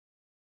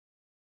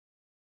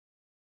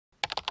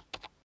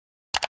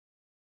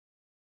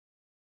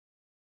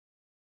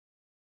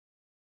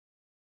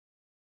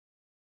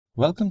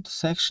Welcome to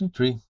Section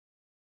 3,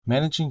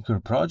 Managing your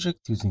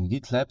project using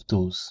GitLab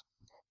tools.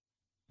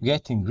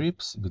 Getting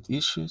grips with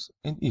issues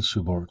and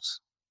issue boards.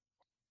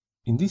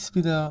 In this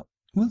video,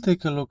 we'll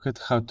take a look at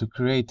how to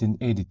create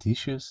and edit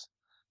issues,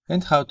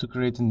 and how to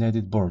create and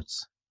edit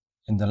boards,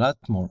 and a lot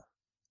more.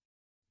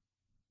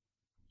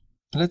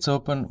 Let's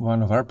open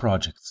one of our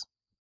projects.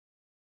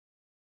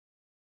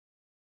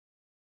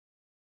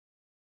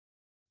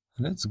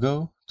 Let's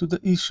go to the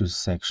Issues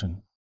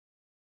section.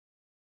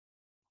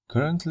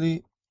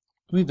 Currently,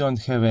 we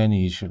don't have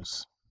any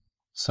issues,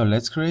 so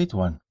let's create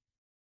one.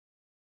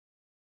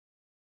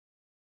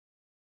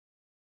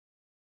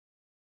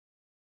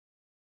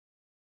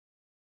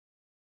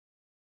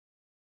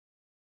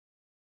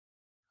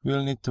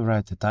 We'll need to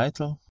write a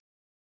title.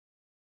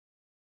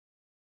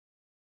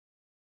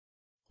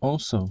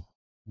 Also,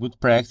 good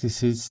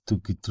practice is to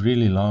get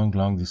really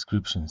long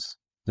descriptions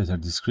that are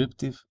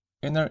descriptive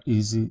and are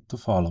easy to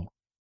follow.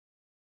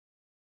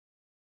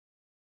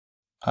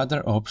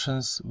 Other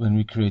options when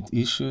we create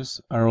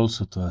issues are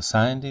also to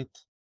assign it,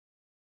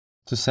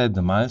 to set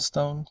the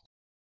milestone,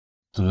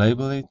 to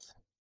label it,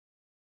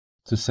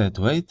 to set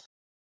weight,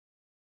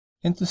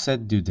 and to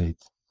set due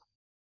date.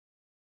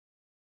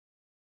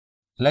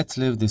 Let's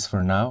leave this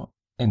for now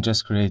and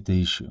just create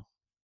the issue.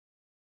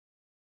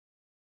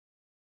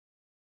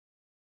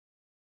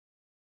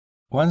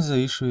 Once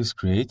the issue is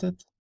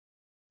created,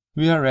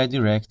 we are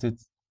redirected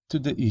to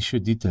the issue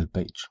detail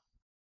page.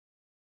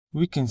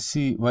 We can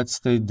see what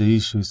state the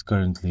issue is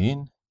currently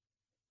in.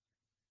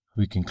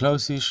 We can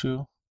close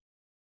issue.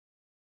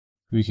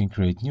 We can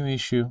create new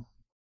issue.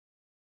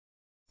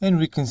 And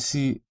we can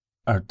see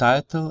our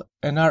title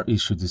and our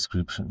issue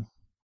description.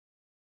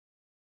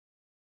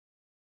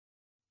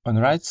 On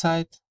the right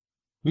side,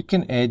 we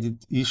can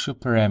edit issue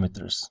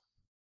parameters,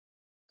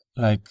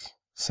 like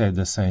set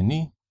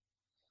assignee,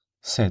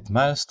 set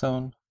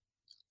milestone,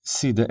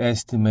 see the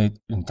estimate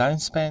and time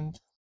spent,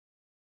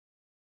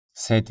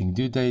 setting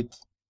due date,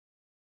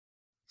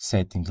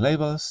 setting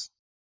labels,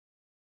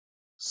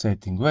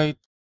 setting weight,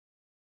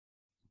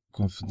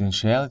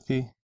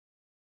 confidentiality,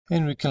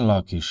 and we can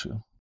lock issue.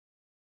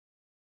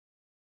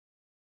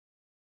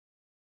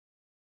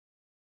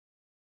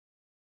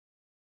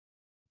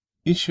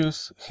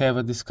 Issues have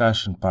a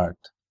discussion part,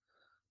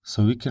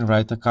 so we can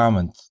write a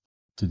comment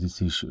to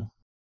this issue.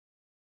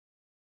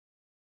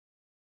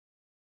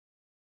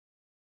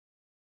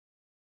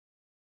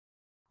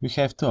 We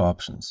have two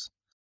options.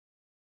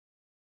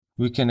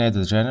 We can add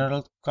a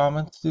general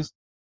comment to this.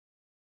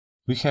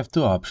 We have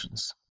two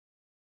options.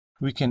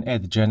 We can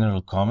add a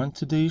general comment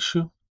to the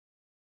issue,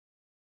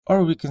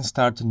 or we can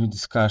start a new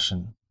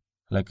discussion,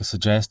 like a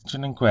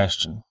suggestion and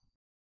question.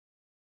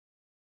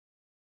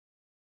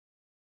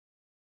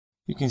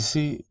 You can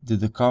see that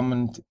the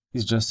comment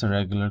is just a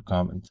regular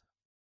comment.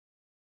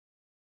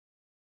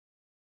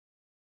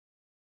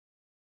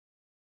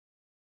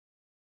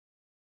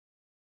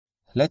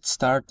 Let's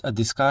start a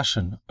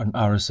discussion on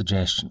our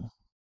suggestion.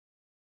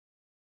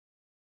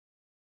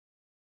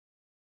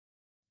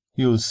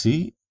 You'll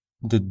see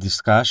that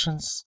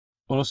discussions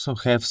also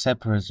have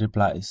separate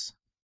replies.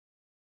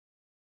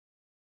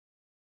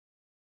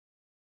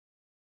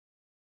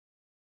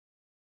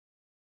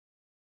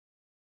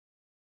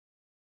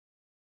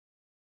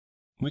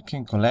 We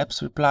can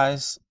collapse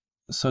replies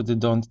so they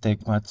don't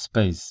take much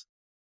space,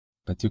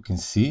 but you can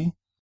see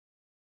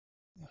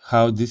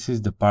how this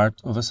is the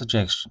part of a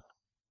suggestion.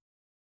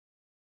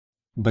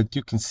 But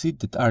you can see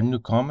that our new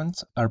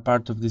comments are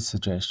part of this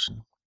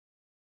suggestion.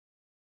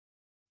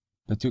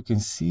 But you can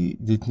see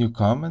that new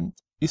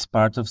comment is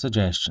part of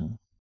suggestion.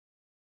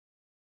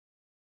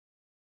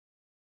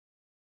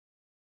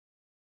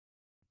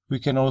 We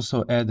can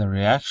also add a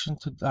reaction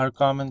to our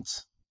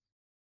comments.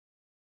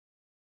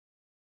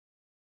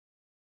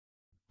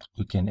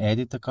 We can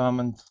edit a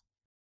comment.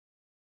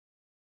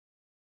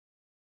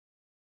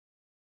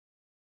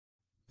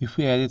 If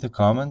we edit a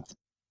comment,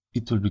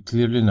 it will be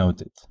clearly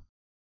noted.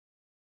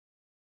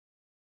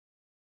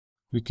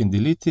 We can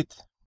delete it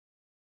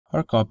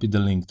or copy the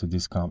link to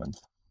this comment.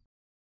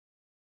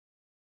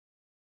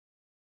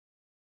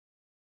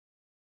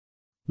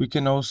 We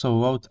can also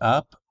vote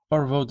up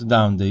or vote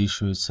down the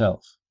issue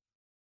itself.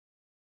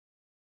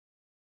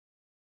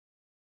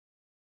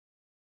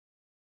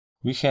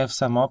 We have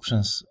some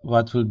options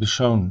what will be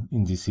shown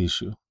in this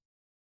issue.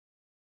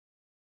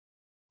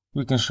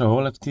 We can show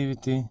all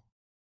activity,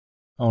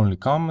 only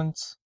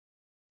comments,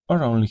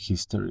 or only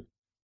history.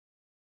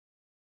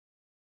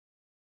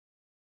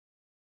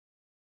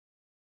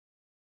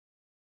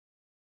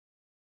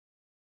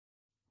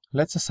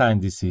 Let's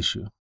assign this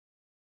issue.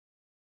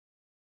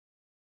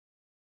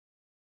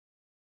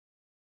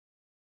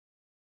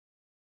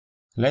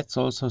 Let's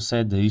also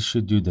set the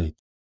issue due date.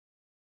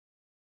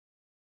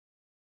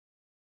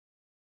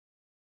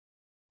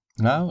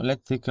 Now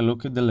let's take a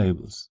look at the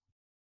labels.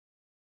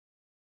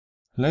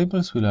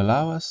 Labels will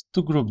allow us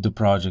to group the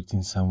project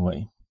in some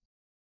way.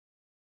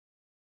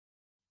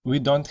 We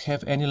don't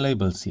have any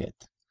labels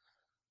yet,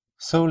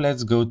 so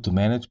let's go to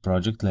Manage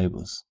Project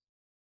Labels.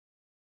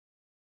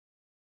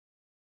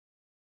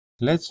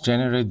 Let's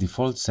generate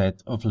default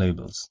set of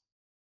labels.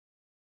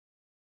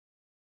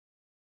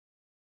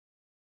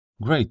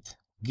 Great!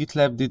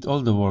 GitLab did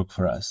all the work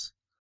for us.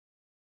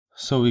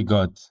 So we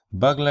got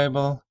bug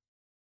label,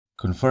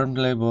 confirmed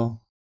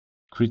label,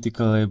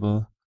 critical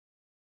label,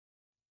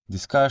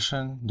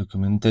 discussion,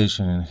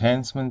 documentation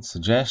enhancement,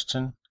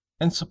 suggestion,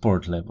 and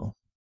support label.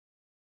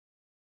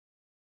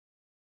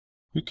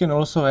 We can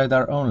also add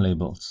our own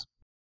labels.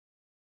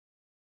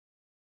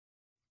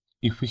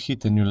 If we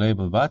hit a new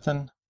label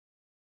button,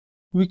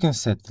 we can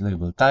set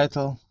label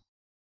title,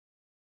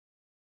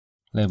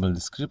 label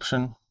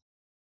description,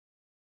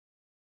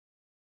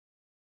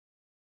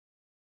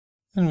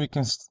 and we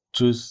can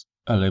choose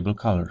a label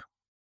color.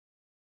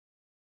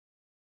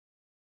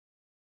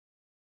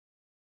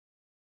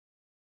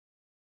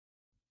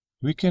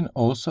 We can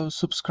also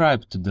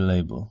subscribe to the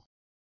label,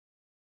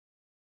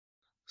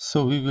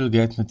 so we will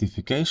get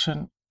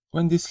notification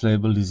when this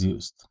label is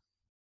used.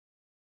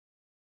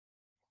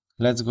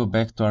 Let's go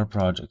back to our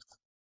project.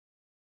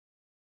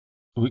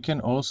 We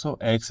can also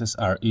access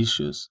our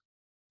issues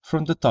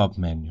from the top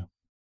menu.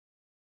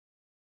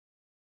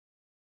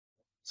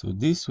 So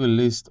this will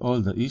list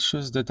all the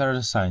issues that are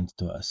assigned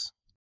to us.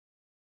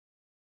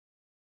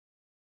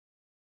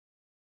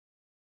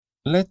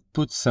 Let's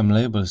put some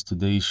labels to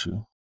the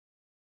issue.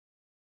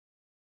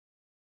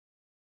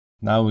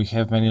 Now we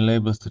have many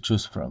labels to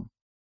choose from.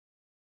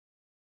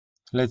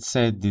 Let's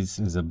set this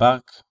as a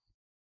bug,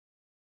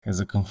 as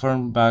a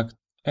confirmed bug,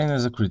 and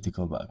as a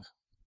critical bug.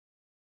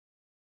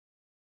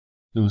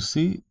 You'll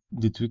see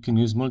that we can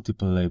use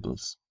multiple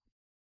labels.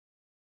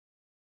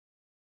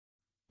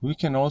 We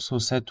can also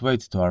set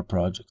weight to our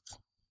project.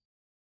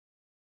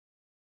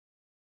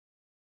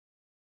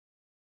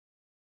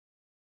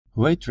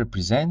 Weight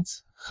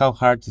represents how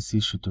hard this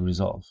issue to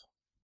resolve.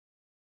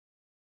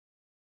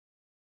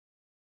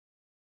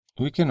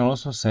 We can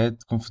also set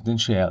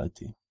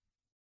confidentiality.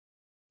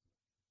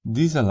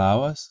 These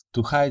allow us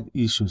to hide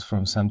issues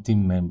from some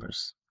team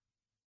members.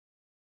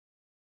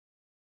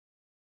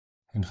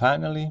 And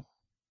finally,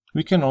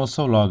 we can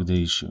also log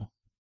the issue.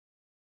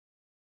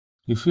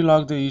 If we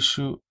log the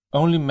issue,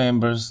 only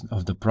members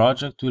of the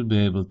project will be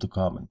able to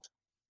comment.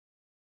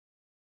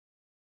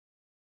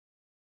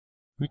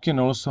 We can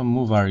also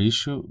move our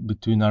issue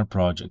between our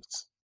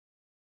projects.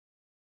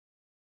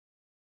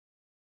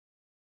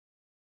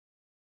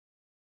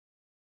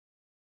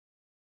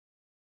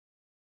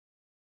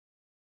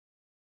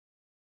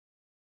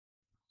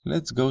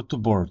 Let's go to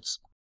boards.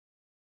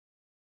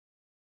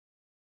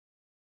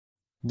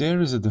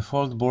 There is a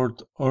default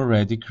board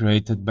already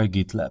created by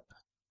GitLab.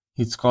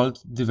 It's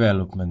called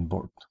Development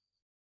Board.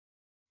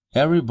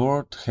 Every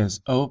board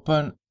has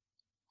open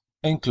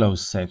and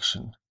closed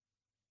section,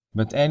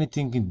 but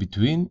anything in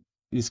between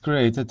is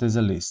created as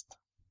a list.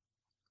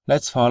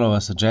 Let's follow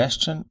a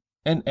suggestion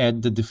and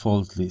add the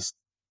default list,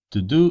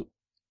 to do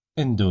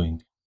and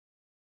doing.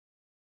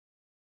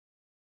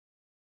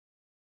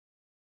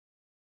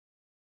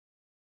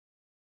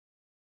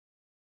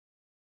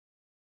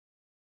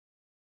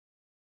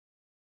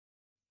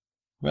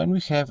 When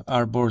we have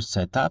our board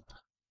set up,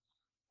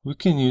 we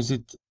can use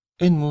it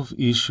and move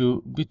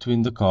issue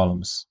between the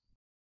columns.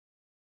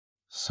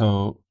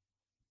 So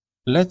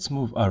let's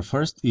move our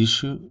first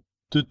issue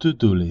to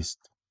to-do list.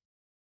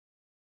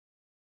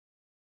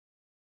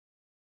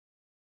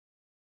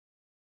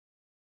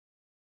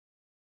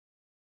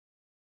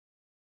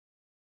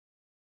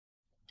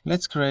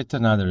 Let's create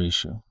another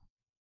issue.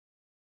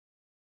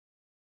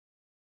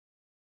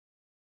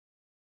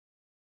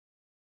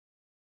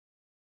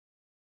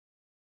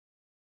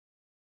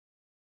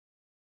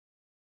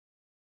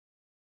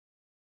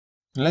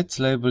 Let's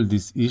label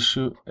this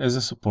issue as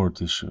a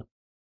support issue.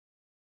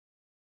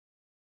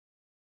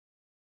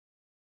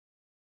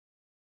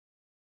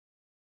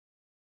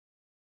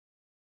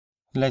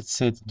 Let's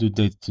set due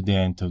date to the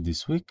end of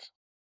this week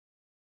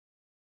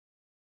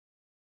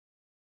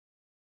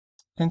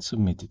and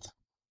submit it.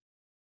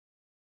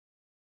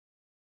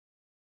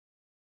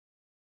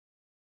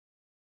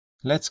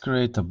 Let's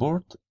create a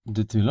board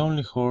that will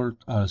only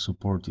hold our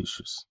support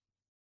issues.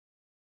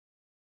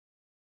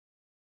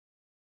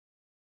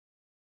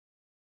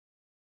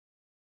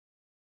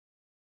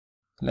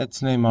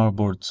 Let's name our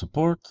board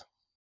support,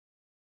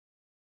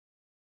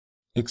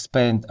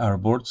 expand our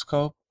board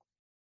scope,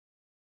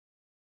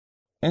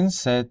 and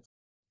set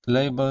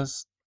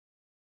labels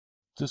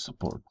to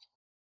support.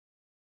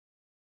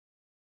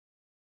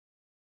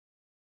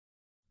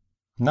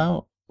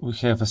 Now we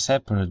have a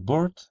separate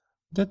board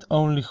that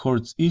only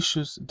holds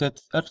issues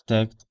that are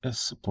tagged as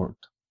support.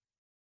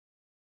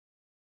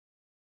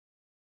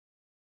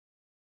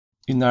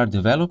 In our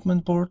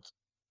development board,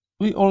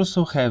 we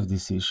also have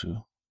this issue.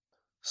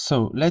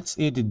 So let's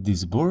edit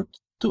this board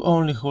to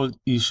only hold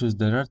issues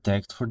that are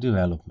tagged for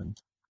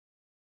development.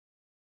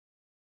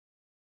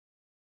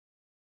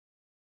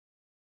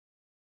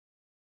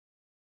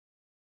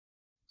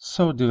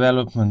 So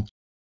development,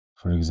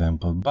 for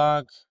example,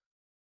 bug,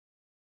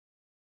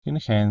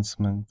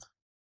 enhancement,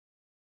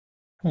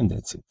 and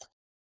that's it.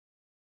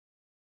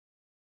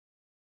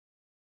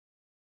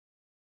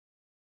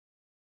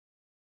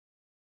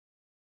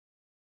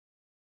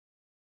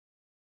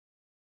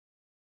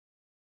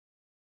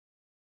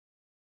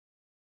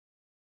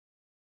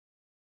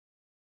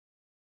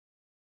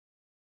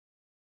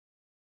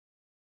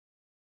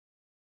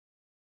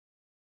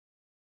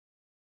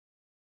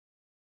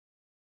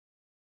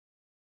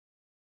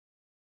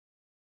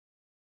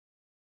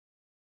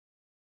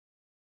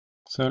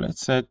 So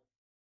let's set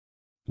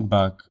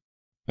bug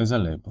as a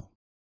label.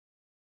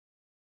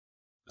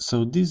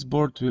 So this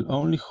board will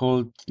only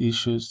hold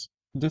issues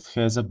that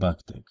has a bug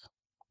tag.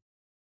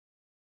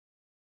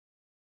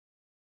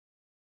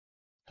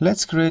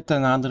 Let's create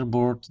another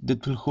board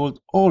that will hold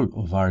all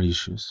of our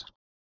issues.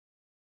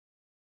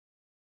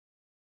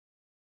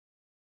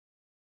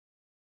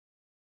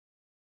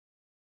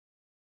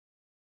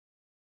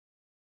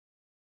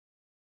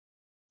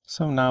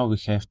 So now we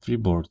have three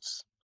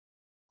boards.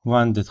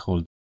 One that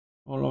holds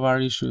all of our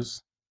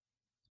issues,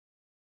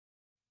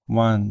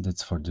 one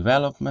that's for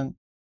development,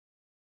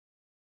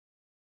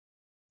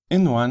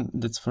 and one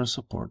that's for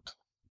support.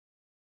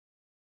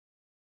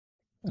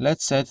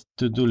 Let's set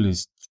to-do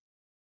list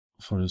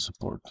for the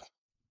support.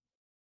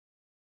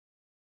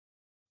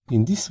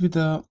 In this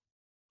video,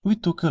 we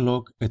took a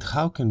look at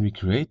how can we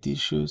create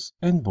issues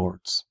and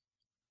boards.